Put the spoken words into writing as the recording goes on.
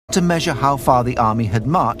to measure how far the army had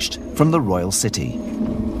marched from the royal city.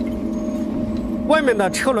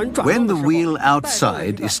 When the wheel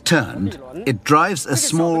outside is turned, it drives a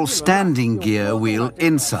small standing gear wheel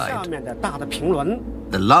inside.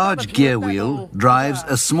 The large gear wheel drives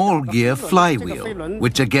a small gear flywheel,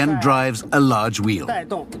 which again drives a large wheel.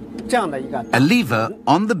 A lever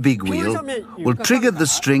on the big wheel will trigger the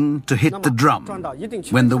string to hit the drum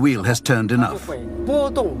when the wheel has turned enough. Now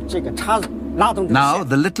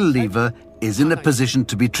the little lever is in a position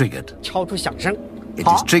to be triggered. It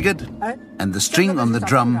is triggered, and the string on the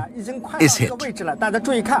drum is hit.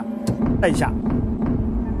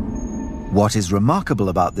 What is remarkable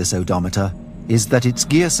about this odometer is that its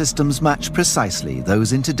gear systems match precisely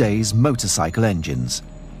those in today's motorcycle engines.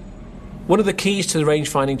 One of the keys to the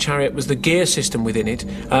range-finding chariot was the gear system within it,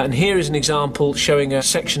 and here is an example showing a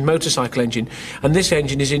section motorcycle engine, and this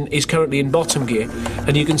engine is currently in bottom gear,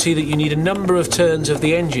 and you can see that you need a number of turns of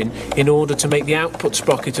the engine in order to make the output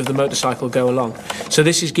sprocket of the motorcycle go along. So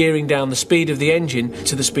this is gearing down the speed of the engine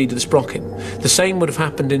to the speed of the sprocket. The same would have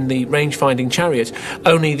happened in the range-finding chariot,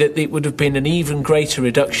 only that it would have been an even greater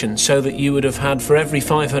reduction, so that you would have had, for every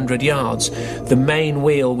 500 yards, the main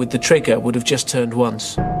wheel with the trigger would have just turned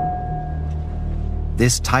once.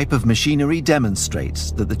 This type of machinery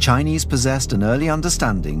demonstrates that the Chinese possessed an early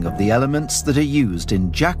understanding of the elements that are used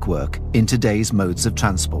in jackwork in today's modes of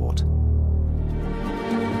transport.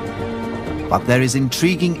 But there is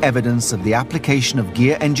intriguing evidence of the application of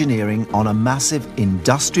gear engineering on a massive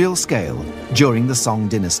industrial scale during the Song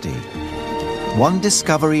dynasty. One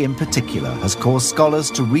discovery in particular has caused scholars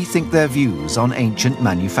to rethink their views on ancient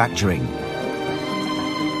manufacturing.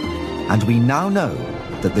 And we now know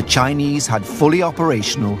that the Chinese had fully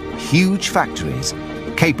operational, huge factories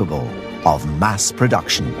capable of mass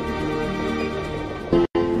production.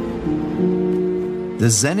 The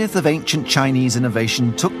zenith of ancient Chinese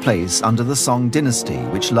innovation took place under the Song dynasty,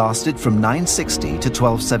 which lasted from 960 to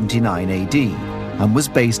 1279 AD and was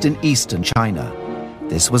based in eastern China.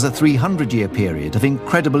 This was a 300-year period of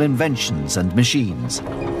incredible inventions and machines.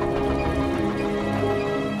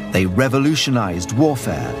 They revolutionized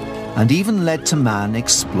warfare and even led to man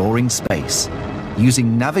exploring space,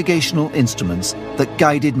 using navigational instruments that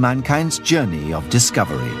guided mankind's journey of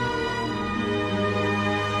discovery.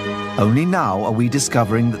 Only now are we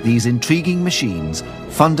discovering that these intriguing machines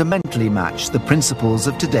fundamentally match the principles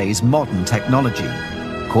of today's modern technology,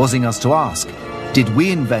 causing us to ask, did we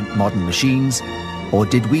invent modern machines, or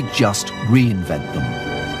did we just reinvent them?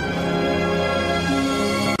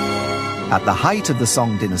 At the height of the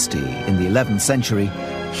Song dynasty in the 11th century,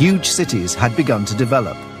 huge cities had begun to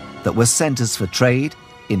develop that were centers for trade,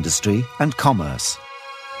 industry, and commerce.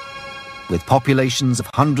 With populations of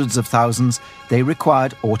hundreds of thousands, they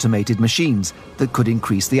required automated machines that could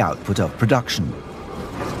increase the output of production.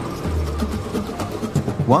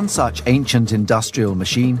 One such ancient industrial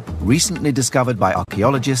machine, recently discovered by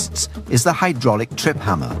archaeologists, is the hydraulic trip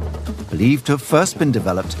hammer, believed to have first been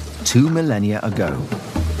developed 2 millennia ago.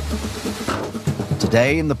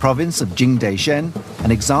 Today, in the province of Jingdeshen,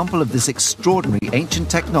 an example of this extraordinary ancient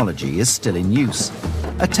technology is still in use,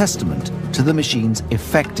 a testament to the machine's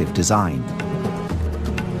effective design.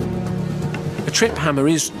 A trip hammer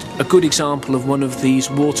is a good example of one of these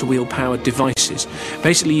water wheel powered devices.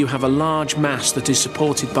 Basically, you have a large mass that is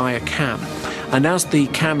supported by a cam, and as the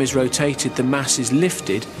cam is rotated, the mass is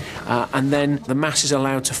lifted and then the mass is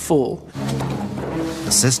allowed to fall.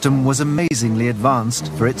 The system was amazingly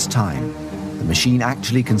advanced for its time. The machine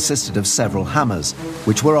actually consisted of several hammers,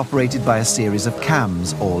 which were operated by a series of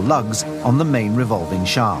cams or lugs on the main revolving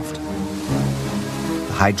shaft.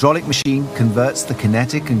 The hydraulic machine converts the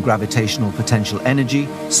kinetic and gravitational potential energy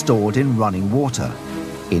stored in running water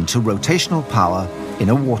into rotational power in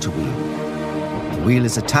a water wheel. The wheel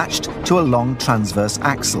is attached to a long transverse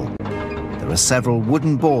axle. There are several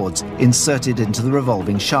wooden boards inserted into the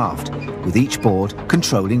revolving shaft, with each board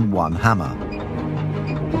controlling one hammer.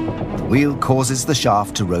 The wheel causes the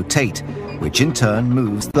shaft to rotate, which in turn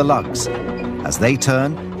moves the lugs. As they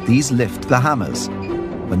turn, these lift the hammers.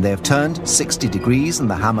 When they have turned 60 degrees and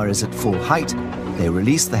the hammer is at full height, they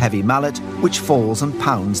release the heavy mallet, which falls and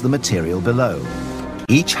pounds the material below.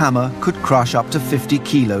 Each hammer could crush up to 50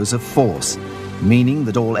 kilos of force, meaning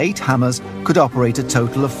that all 8 hammers could operate a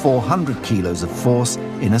total of 400 kilos of force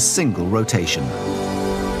in a single rotation.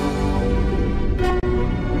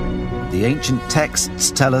 The ancient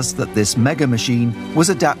texts tell us that this mega machine was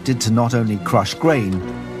adapted to not only crush grain,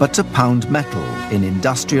 but to pound metal in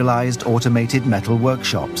industrialized automated metal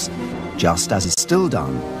workshops, just as is still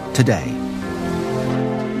done today.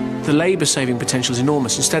 The labour-saving potential is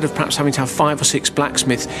enormous. Instead of perhaps having to have 5 or 6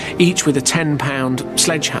 blacksmiths, each with a 10-pound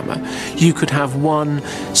sledgehammer, you could have one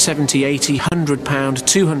 70, 80, 100-pound,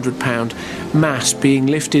 200-pound mass being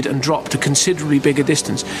lifted and dropped a considerably bigger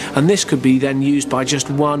distance. And this could be then used by just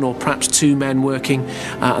 1 or perhaps 2 men working,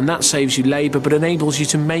 and that saves you labour but enables you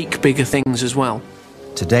to make bigger things as well.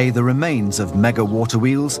 Today, the remains of mega water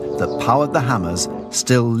wheels that powered the hammers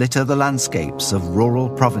still litter the landscapes of rural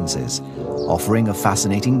provinces, offering a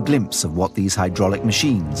fascinating glimpse of what these hydraulic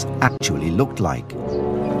machines actually looked like.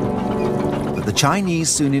 But the Chinese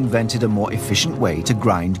soon invented a more efficient way to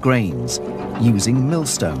grind grains, using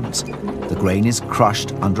millstones. The grain is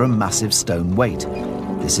crushed under a massive stone weight.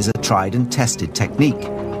 This is a tried and tested technique,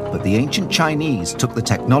 but the ancient Chinese took the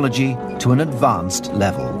technology to an advanced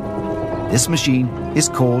level. This machine is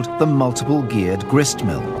called the multiple-geared grist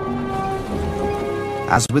mill.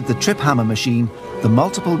 As with the trip hammer machine, the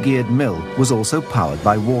multiple-geared mill was also powered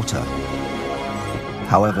by water.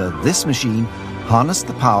 However, this machine harnessed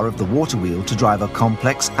the power of the water wheel to drive a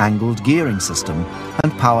complex angled gearing system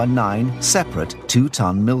and power 9 separate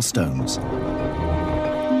 2-ton millstones.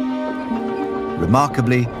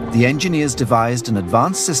 Remarkably, the engineers devised an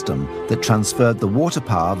advanced system that transferred the water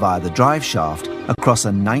power via the drive shaft across a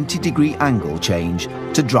 90-degree angle change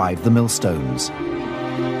to drive the millstones.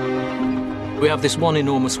 We have this one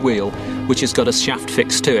enormous wheel which has got a shaft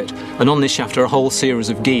fixed to it, and on this shaft are a whole series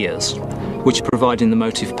of gears which are providing the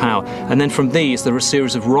motive power, and then from these there are a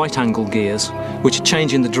series of right angle gears which are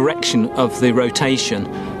changing the direction of the rotation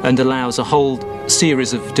and allows a whole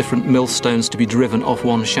series of different millstones to be driven off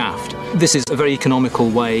one shaft. This is a very economical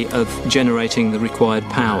way of generating the required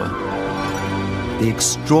power. The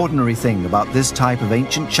extraordinary thing about this type of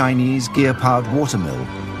ancient Chinese gear-powered water mill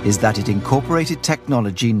is that it incorporated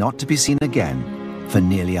technology not to be seen again for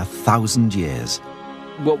nearly 1,000 years.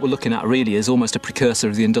 What we're looking at really is almost a precursor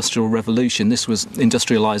of the Industrial Revolution. This was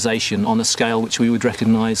industrialisation on a scale which we would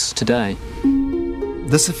recognise today.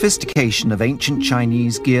 The sophistication of ancient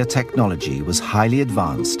Chinese gear technology was highly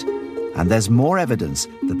advanced, and there's more evidence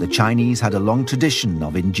that the Chinese had a long tradition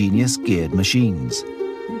of ingenious geared machines.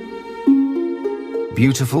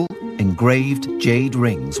 Beautiful, engraved jade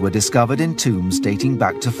rings were discovered in tombs dating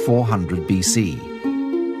back to 400 BC.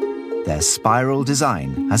 Their spiral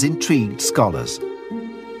design has intrigued scholars.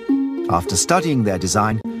 After studying their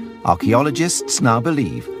design, archaeologists now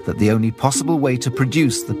believe that the only possible way to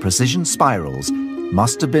produce the precision spirals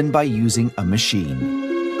must have been by using a machine.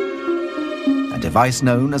 A device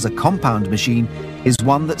known as a compound machine is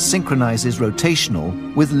one that synchronizes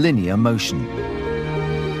rotational with linear motion.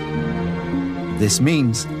 This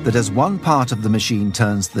means that as one part of the machine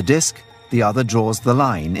turns the disc, the other draws the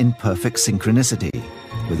line in perfect synchronicity,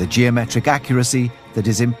 with a geometric accuracy that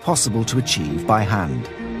is impossible to achieve by hand.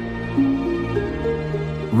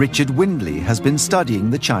 Richard Windley has been studying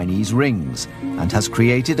the Chinese rings and has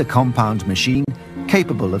created a compound machine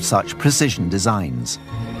capable of such precision designs.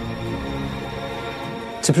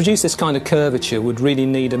 To produce this kind of curvature would really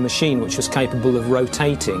need a machine which was capable of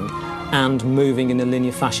rotating and moving in a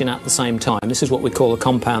linear fashion at the same time. This is what we call a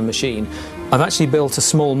compound machine. I've actually built a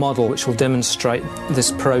small model which will demonstrate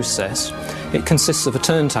this process. It consists of a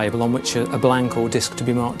turntable on which a blank or disc to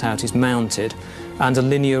be marked out is mounted, and a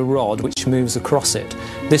linear rod which moves across it.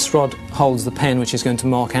 This rod holds the pen which is going to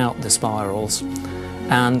mark out the spirals,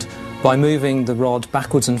 and by moving the rod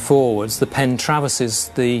backwards and forwards, the pen traverses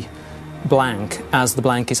the blank as the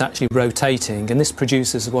blank is actually rotating, and this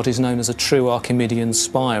produces what is known as a true Archimedean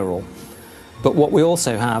spiral. But what we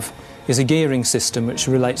also have is a gearing system which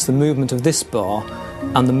relates the movement of this bar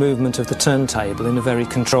and the movement of the turntable in a very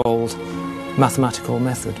controlled mathematical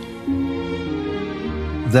method.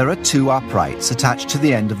 There are 2 uprights attached to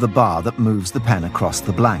the end of the bar that moves the pen across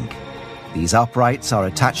the blank. These uprights are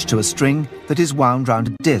attached to a string that is wound round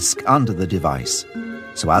a disc under the device.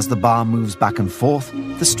 So as the bar moves back and forth,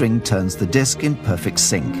 the string turns the disc in perfect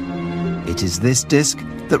sync. It is this disc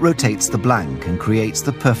that rotates the blank and creates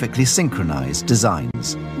the perfectly synchronized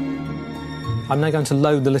designs. I'm now going to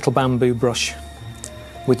load the little bamboo brush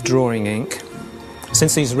with drawing ink.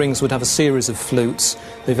 Since these rings would have a series of flutes,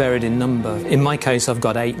 they varied in number. In my case, I've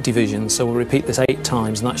got 8 divisions, so we'll repeat this 8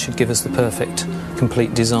 times, and that should give us the perfect,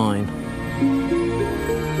 complete design.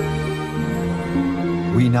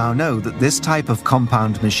 We now know that this type of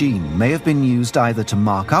compound machine may have been used either to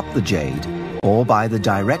mark up the jade or by the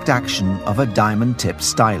direct action of a diamond-tipped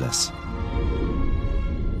stylus.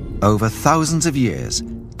 Over thousands of years,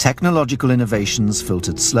 technological innovations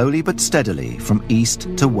filtered slowly but steadily from east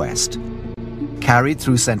to west, carried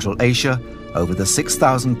through Central Asia over the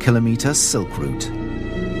 6,000-kilometer Silk Route.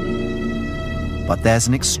 But there's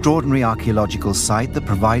an extraordinary archaeological site that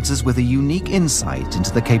provides us with a unique insight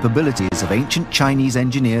into the capabilities of ancient Chinese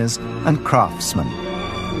engineers and craftsmen.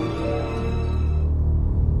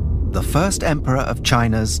 The first emperor of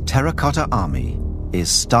China's terracotta army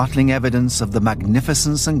is startling evidence of the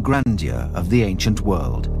magnificence and grandeur of the ancient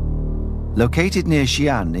world. Located near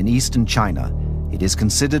Xi'an in eastern China, it is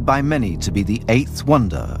considered by many to be the eighth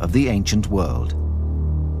wonder of the ancient world.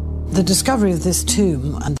 The discovery of this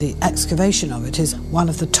tomb and the excavation of it is one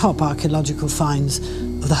of the top archaeological finds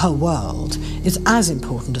of the whole world. It's as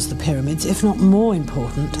important as the pyramids, if not more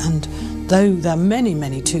important, and though there are many,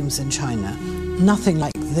 many tombs in China, nothing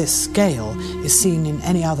like this scale is seen in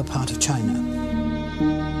any other part of China.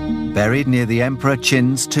 Buried near the Emperor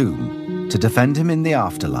Qin's tomb, to defend him in the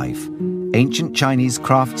afterlife, ancient Chinese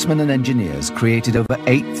craftsmen and engineers created over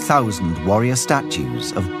 8,000 warrior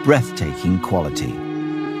statues of breathtaking quality.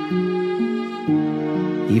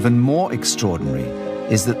 Even more extraordinary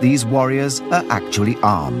is that these warriors are actually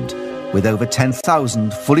armed, with over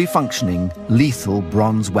 10,000 fully functioning, lethal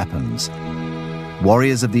bronze weapons.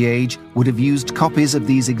 Warriors of the age would have used copies of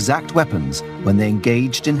these exact weapons when they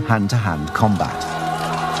engaged in hand-to-hand combat.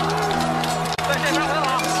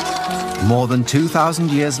 More than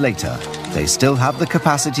 2,000 years later, they still have the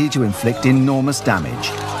capacity to inflict enormous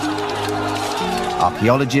damage.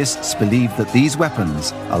 Archaeologists believe that these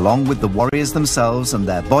weapons, along with the warriors themselves and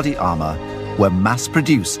their body armor, were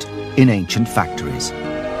mass-produced in ancient factories.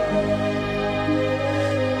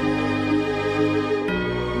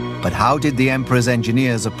 But how did the emperor's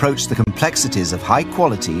engineers approach the complexities of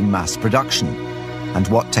high-quality mass production? And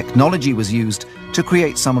what technology was used to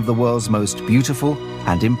create some of the world's most beautiful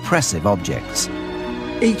and impressive objects?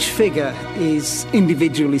 Each figure is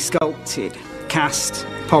individually sculpted, cast,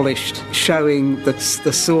 polished, showing the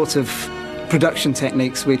sort of production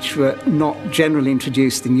techniques which were not generally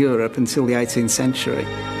introduced in Europe until the 18th century.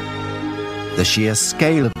 The sheer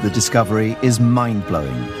scale of the discovery is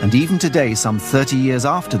mind-blowing, and even today, some 30 years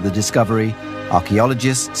after the discovery,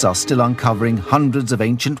 archaeologists are still uncovering hundreds of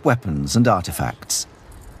ancient weapons and artifacts.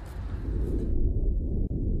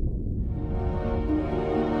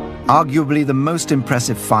 Arguably the most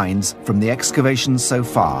impressive finds from the excavations so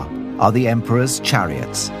far are the emperor's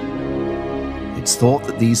chariots. It's thought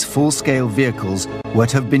that these full-scale vehicles were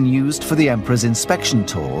to have been used for the emperor's inspection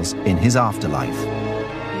tours in his afterlife.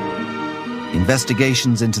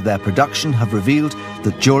 Investigations into their production have revealed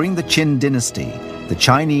that during the Qin dynasty, the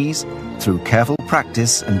Chinese, through careful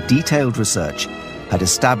practice and detailed research, had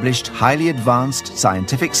established highly advanced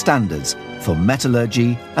scientific standards for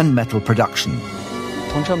metallurgy and metal production.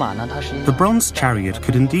 The bronze chariot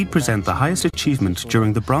could indeed present the highest achievement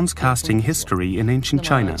during the bronze casting history in ancient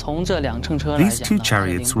China. These two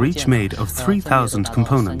chariots were each made of 3,000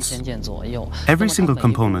 components. Every single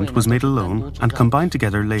component was made alone and combined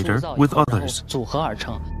together later with others.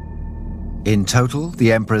 In total,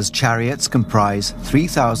 the emperor's chariots comprise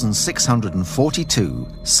 3,642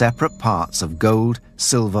 separate parts of gold,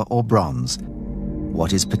 silver or bronze.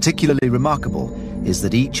 What is particularly remarkable is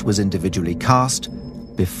that each was individually cast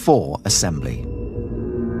before assembly.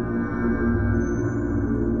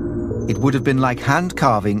 It would have been like hand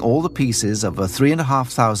carving all the pieces of a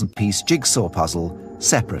 3,500-piece jigsaw puzzle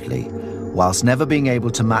separately, whilst never being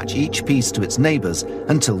able to match each piece to its neighbours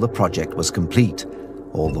until the project was complete,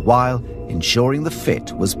 all the while ensuring the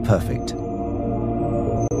fit was perfect.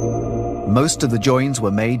 Most of the joins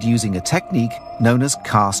were made using a technique known as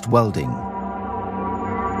cast welding.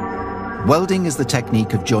 Welding is the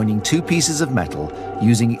technique of joining two pieces of metal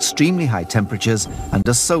using extremely high temperatures and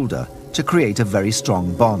a solder to create a very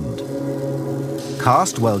strong bond.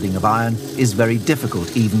 Cast welding of iron is very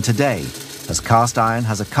difficult even today, as cast iron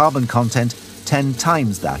has a carbon content 10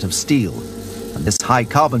 times that of steel, and this high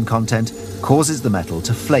carbon content causes the metal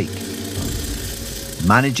to flake.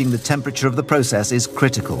 Managing the temperature of the process is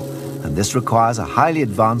critical, and this requires a highly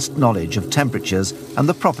advanced knowledge of temperatures and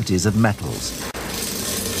the properties of metals.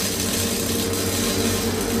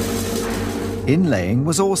 Inlaying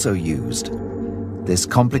was also used. This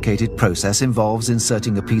complicated process involves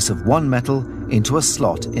inserting a piece of one metal into a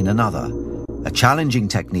slot in another, a challenging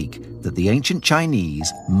technique that the ancient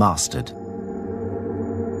Chinese mastered.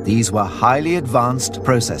 These were highly advanced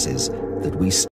processes that we